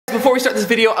Before we start this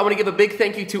video, I want to give a big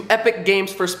thank you to Epic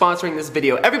Games for sponsoring this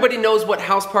video. Everybody knows what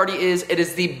House Party is. It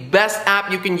is the best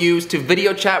app you can use to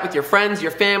video chat with your friends,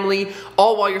 your family,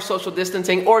 all while you're social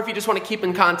distancing, or if you just want to keep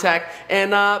in contact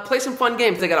and play some fun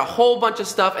games. They got a whole bunch of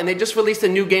stuff, and they just released a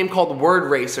new game called Word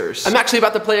Racers. I'm actually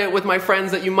about to play it with my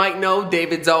friends that you might know,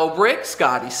 David Zellbrick,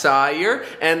 Scotty Sire,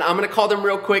 and I'm going to call them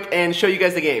real quick and show you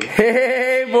guys the game.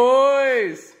 Hey,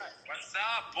 boys!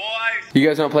 You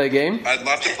guys want to play a game? I'd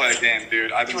love to play a game,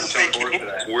 dude. I've been so bored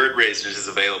today. Word Racers is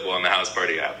available on the House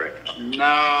Party app right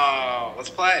now. No, let's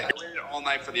play. I waited all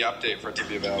night for the update for it to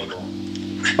be available.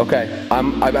 Okay,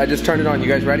 I just turned it on. You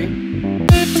guys ready?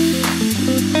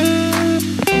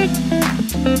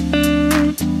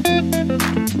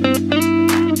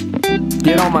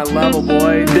 Get on my level,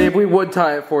 boy. Dave, we would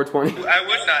tie at 420. I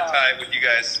would not tie with you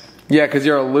guys. Yeah, because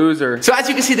you're a loser. So as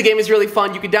you can see, the game is really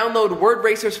fun. You can download Word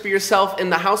Racers for yourself in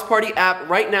the House Party app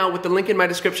right now with the link in my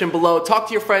description below. Talk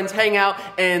to your friends, hang out,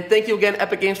 and thank you again,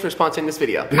 Epic Games, for sponsoring this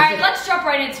video. Alright, let's jump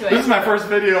right into it. This is my first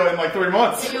video in like 3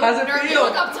 months. How's it feel? You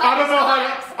look uptight. I don't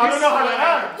know how to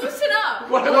act. Loosen up.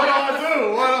 What do I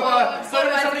do? What do I?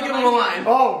 Somebody give him a line.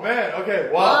 Oh man, okay,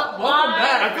 wow. Welcome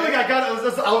back. I feel like I got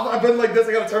it. I've been like this.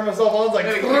 I gotta turn myself on. It's like,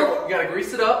 You gotta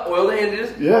grease it up, oil the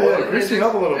hinges. yeah, grease it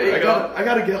up a little bit. I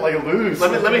gotta get like loose.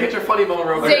 Let me hit your funny bone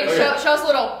real quick. Zane, show us a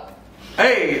little.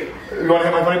 Hey! You wanna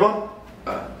hit my funny bone?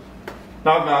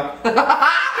 Knock knock.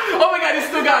 Oh my god, he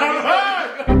still got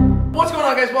it. What's going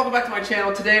on, guys? Welcome back to my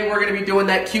channel. Today we're going to be doing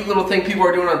that cute little thing people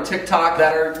are doing on TikTok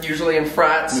that are usually in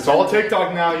frats. It's all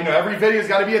TikTok now. You know, every video's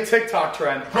got to be a TikTok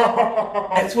trend.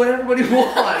 It's what everybody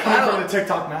wants. Coming from the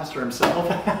TikTok master himself.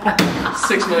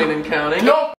 6 million and counting.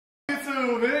 No,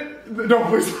 no,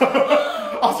 please.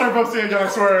 I'll start posting again, I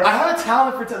swear. I have a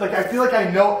talent for TikTok. Like, I feel like I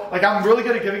know, like, I'm really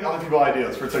good at giving other people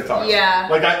ideas for TikTok. Yeah.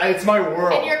 Like, it's my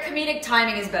world. And your comedic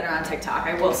timing is better on TikTok,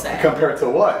 I will say. Compared to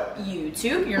what?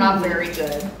 YouTube, you're not very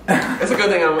good. It's a good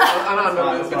thing I'm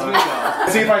not between y'all.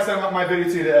 See if I send my video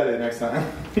to you to edit next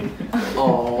time.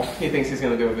 Oh, he thinks he's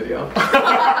going to do a video.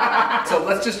 So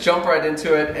let's just jump right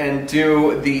into it and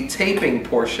do the taping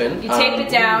portion. You tape it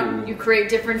down, you create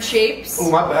different shapes. Oh,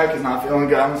 my back is not feeling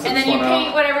good. I'm And then you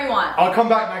paint whatever you want. I'll come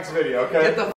back next video, okay?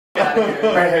 Get the f out of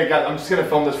here. Hey, guys, I'm just gonna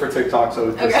film this for TikTok, so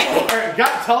it's just... Okay. Alright,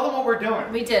 guys, tell them what we're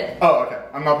doing. We did. Oh, okay.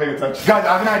 I'm not paying attention. Guys,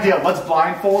 I have an idea. Let's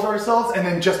blindfold ourselves and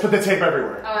then just put the tape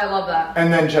everywhere. Oh, I love that.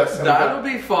 And then just... That'll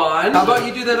be fun. How about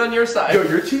you do that on your side? Yo,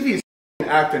 your TV's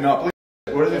acting up. Look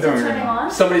at what are they doing right turning now?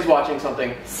 on? Somebody's watching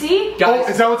something. See? Guys. Oh,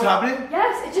 is that what's happening?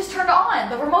 Yes, it just turned on.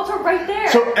 The remotes are right there.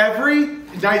 So every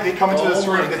night they come into this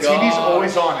room, the TV's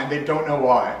always on and they don't know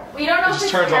why. We don't know It if just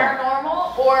it's turns on.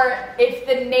 paranormal or if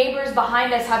the neighbors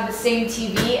behind us have the same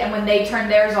TV and when they turn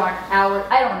theirs on, ours.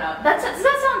 I don't know. Does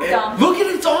that sound dumb? Look at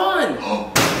it's on.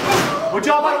 What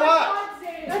y'all about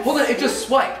what? Hold on, it just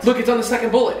swiped. Look, it's on the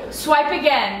second bullet. Swipe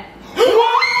again.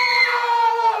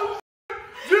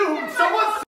 Dude,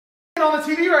 someone's on the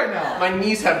TV right now. My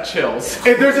knees have chills.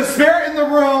 If there's a spirit in the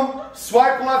room,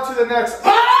 swipe left to the next.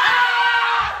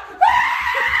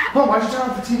 Oh, why'd you turn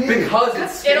off the TV? Because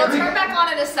it's scary. It'll turn back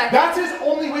on in a second. That's his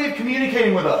only way of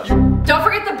communicating with us. Don't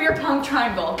forget the beer pong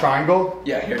triangle. Triangle?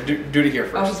 Yeah, here, do it here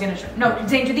first. Oh, he's gonna show. No,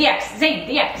 Zane, do the X. Zane,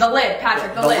 the X. The lid,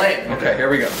 Patrick, the lid. Okay, here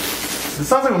we go. This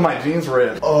sounds like when my jeans were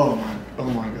in. Oh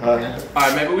my god.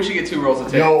 Alright, maybe we should get 2 rolls of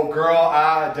tape. Yo, girl,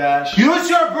 dash. Use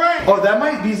your brain! Oh, that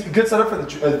might be a good setup for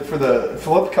the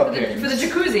flip cup games. For the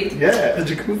jacuzzi. Yeah, the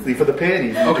jacuzzi, for the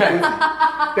panties. Okay.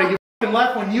 That you f***ing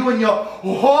left when you and your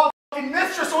whole f***ing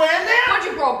mistress were in there? Why'd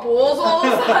you grow balls all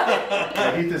of a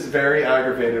sudden? Heath is very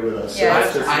aggravated with us.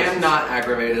 Yeah. So I am not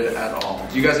aggravated at all.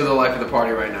 You guys are the life of the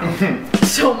party right now.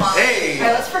 So much. Hey!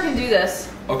 Alright, let's freaking do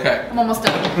this. Okay. I'm almost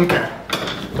done. Okay.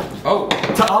 Oh.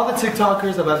 To all the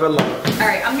TikTokers I've ever loved.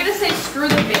 Alright, I'm gonna say screw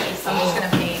the base. I'm just gonna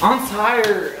paint. I'm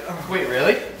tired. Wait,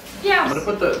 really? Yeah. I'm gonna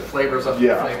put the flavors up.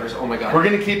 Yeah. Flavors. Oh my god. We're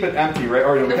gonna keep it empty, right?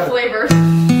 Or we The gotta... flavors.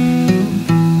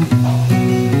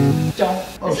 Don't.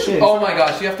 Oh shit. Oh my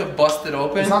gosh, you have to bust it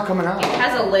open? It's not coming out. It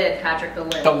has a lid, Patrick, the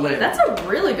lid. The lid. That's a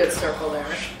really good circle there.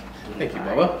 Thank you,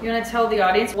 Bubba. You wanna tell the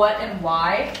audience what and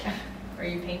why are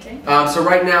you painting? So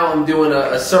right now I'm doing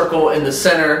a circle in the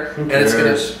center, and it's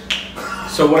gonna.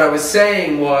 So what I was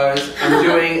saying was I'm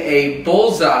doing a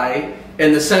bullseye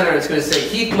in the center. And it's gonna say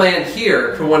Heath land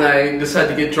here for when I decide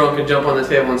to get drunk and jump on the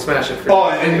table and smash it.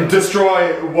 For and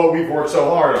destroy what we've worked so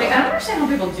hard on. Wait, I don't understand how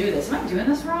people do this. Am I doing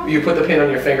this wrong? You put the paint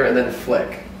on your finger and then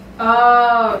flick.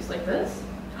 Oh, it's like this?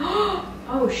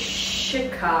 Oh,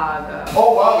 Chicago.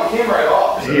 Oh wow, it came right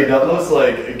off. Gee, that looks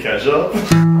like ketchup.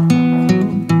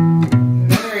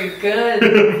 Very good.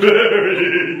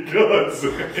 Very good.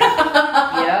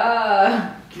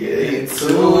 Yeah. Get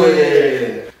into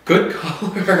it. Good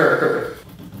color.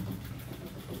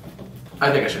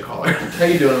 I think I should call her. How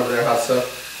you doing over there, Hussar?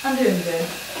 I'm doing good.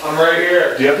 I'm right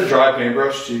here. Do you have the dry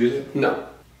paintbrush to use it? No.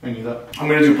 I need that. I'm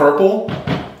gonna do purple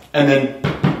and then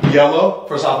yellow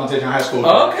for Sophomore High School.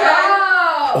 Okay.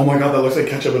 Oh! Oh my god, that looks like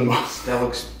ketchup and mustard. That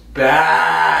looks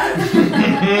bad.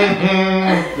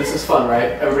 This is fun,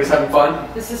 right? Everybody's having fun?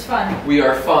 This is fun. We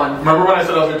are fun. Remember when I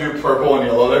said I was gonna do purple and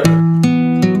yellow there?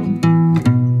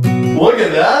 Look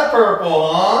at that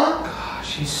purple, huh?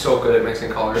 She's so good at mixing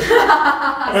colors.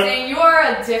 Saying you are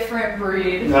a different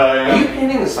breed. Are you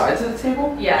painting the sides of the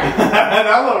table? Yeah.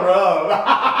 That look rough.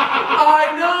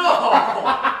 I know!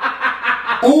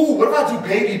 Ooh, what about do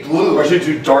baby blue? Or should we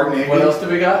do dark navy? What else do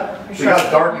we got? We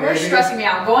got dark You're navy. stressing me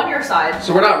out. Go on your side.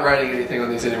 So we're not writing anything on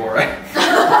these anymore, right?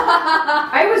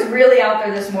 I was really out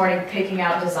there this morning picking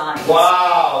out designs.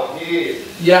 Wow,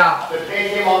 Heath. Yeah. The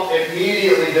paint came off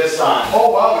immediately this time.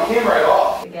 Oh wow, it came right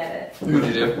off. Forget it. What'd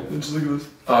you do? Just look at this.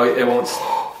 Oh, it won't.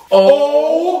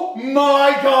 Oh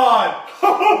my god!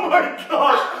 Oh my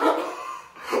god!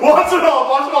 Watch it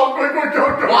off, quick, go.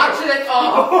 Watch it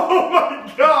off! Oh my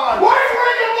god! Why are you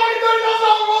making fucking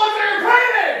 $30,000 for your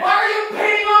painting? Why are you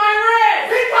painting on my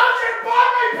wrist? Because you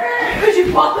bought my paint! Because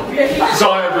you bought the paint.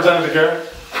 Sorry, I pretended to care.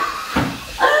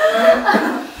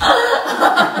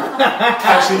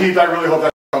 Actually, Heath, I really hope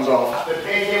that comes off. The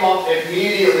paint came off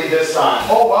immediately this time.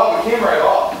 Oh wow, it came right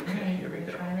off.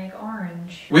 Trying to make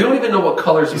orange. We don't even know what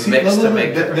colors mix to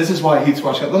make. This is why Heath's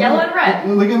watching. Yellow and red.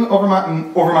 Look over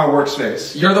my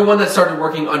workspace. You're the one that started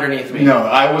working underneath me. No,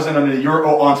 I wasn't under. You were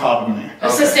on top of me.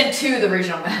 Assistant to the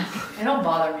regional manager. I don't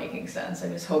bother making sense. I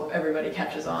just hope everybody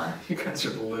catches on. You guys are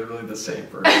literally the same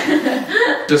person.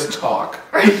 Just talk.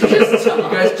 Just You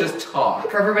guys just talk.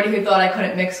 For everybody who thought I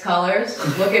couldn't mix colors,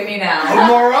 look at me now.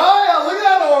 Mariah, look at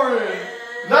that orange.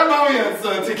 That moment's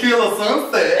tequila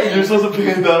sunset. You're supposed to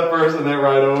paint that first and then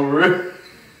right over it.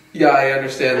 Yeah, I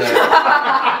understand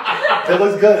that. It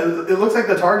looks good. It looks like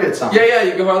the Target sign. Yeah,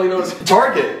 you can hardly notice.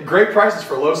 Target, great prices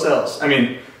for low sales. I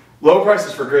mean, low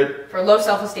prices for good. For low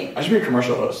self-esteem. I should be a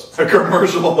commercial host. A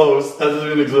commercial host. That doesn't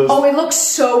even exist. Oh, it looks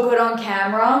so good on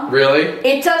camera. Really?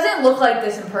 It doesn't look like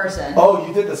this in person. Oh,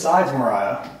 you did the sides,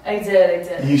 Mariah. I did.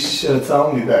 You should have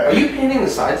told me that. Are you painting the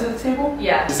sides of the table?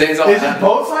 Yeah. Zane's all Is it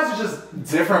both sides or just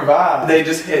different vibes? They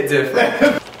just hit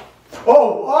different.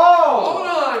 Oh! Hold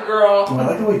on, girl. I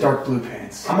like the way dark blue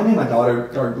paints. I'm gonna name my daughter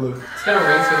dark blue. It's got a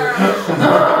ring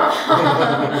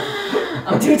to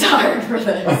I'm too tired for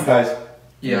this. Guys, it.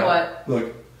 You know what?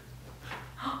 look.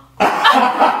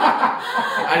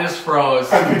 I just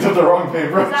froze. I picked up the wrong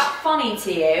paper. Is that funny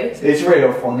to you? It's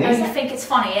real funny. I think it's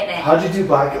funny, isn't it? How'd you do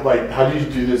black? Like, how did you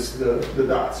do this? The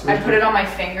dots. I put it on my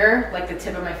finger, like the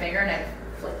tip of my finger, and I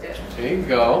flicked it. There you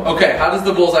go. Okay, how does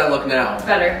the bullseye look now?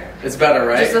 Better. It's better, It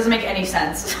right? just doesn't make any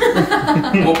sense.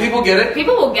 Will people get it?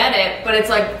 People will get it, but it's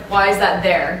like, why is that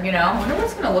there? You know? I wonder what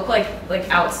it's gonna look like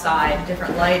outside.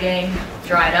 Different lighting,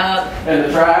 dried up, And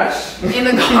the trash? in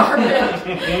the garbage.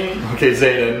 Okay,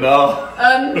 Zayden, no.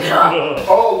 No.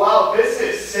 Oh wow, this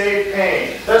is safe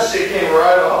paint. That shit came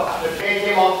right off. The paint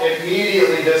came off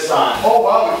immediately this time. Oh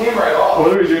wow, it came right off.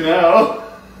 What do we do now?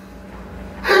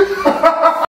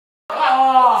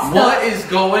 What is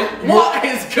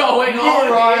going on?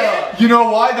 Mariah. You know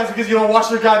why? That's because you don't wash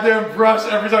your goddamn brush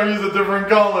every time you use a different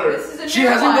color. This is a She new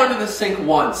hasn't one. gone to the sink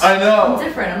once. I I'm know.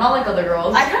 different. I'm not like other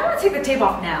girls. I kind of want to take the tape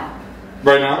off now.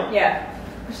 Right now? Yeah.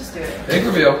 Let's just do it. Big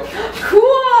reveal. Cool!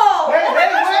 Wait!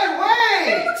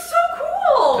 It looks so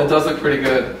cool! It does look pretty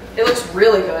good. It looks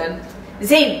really good.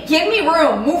 Zane, give me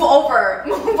room. Move over.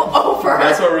 Move over.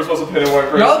 That's why we're supposed to paint in white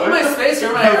first. Y'all look at my space,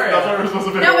 you're in my area. That's why we're supposed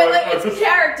to paint No, in but white like first. it's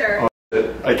character.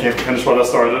 I can't finish what I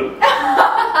started.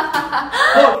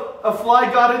 Look, a fly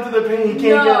got into the paint. He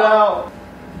can't get out.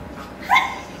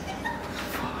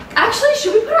 Actually,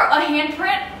 should we put a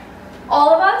handprint?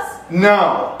 All of us?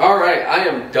 No. Alright, I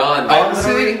am done.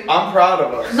 Honestly, I'm proud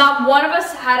of us. Not one of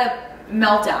us had a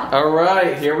meltdown.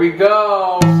 Alright, here we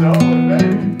go. So,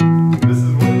 baby, this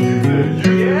is what you did.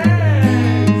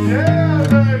 Yeah,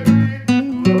 baby.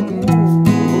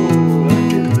 Ooh,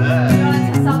 look at that. You want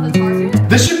to test out the target?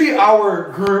 This should be our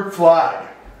group flag.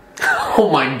 Oh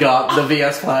my god, the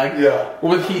VS flag. Yeah.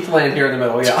 With Heath laying here in the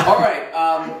middle, yeah. Alright,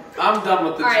 I'm done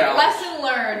with the Alright, challenge. lesson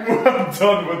learned. I'm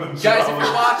done with the Guys, if challenge.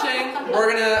 you're watching,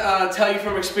 we're gonna tell you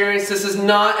from experience, this is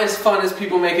not as fun as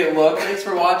people make it look. Thanks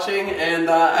for watching, and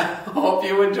I hope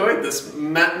you enjoyed this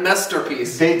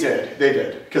masterpiece. They did,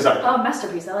 because I did. Oh,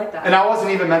 masterpiece. I like that. And I wasn't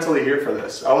even mentally here for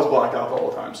this. I was blacked out the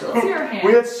whole time. So Let's see your hand.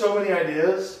 we had so many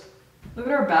ideas. Look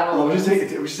at our battle. Well, we just take an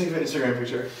Instagram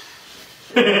picture.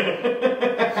 Get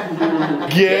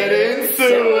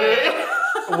into it.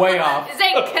 way off.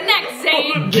 Zane, connect,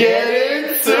 Zane. Get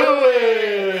into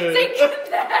it. Zane,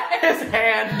 connect. His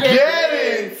hand. Get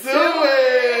into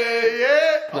it.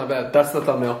 Yeah. Not bad. That's the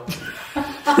thumbnail.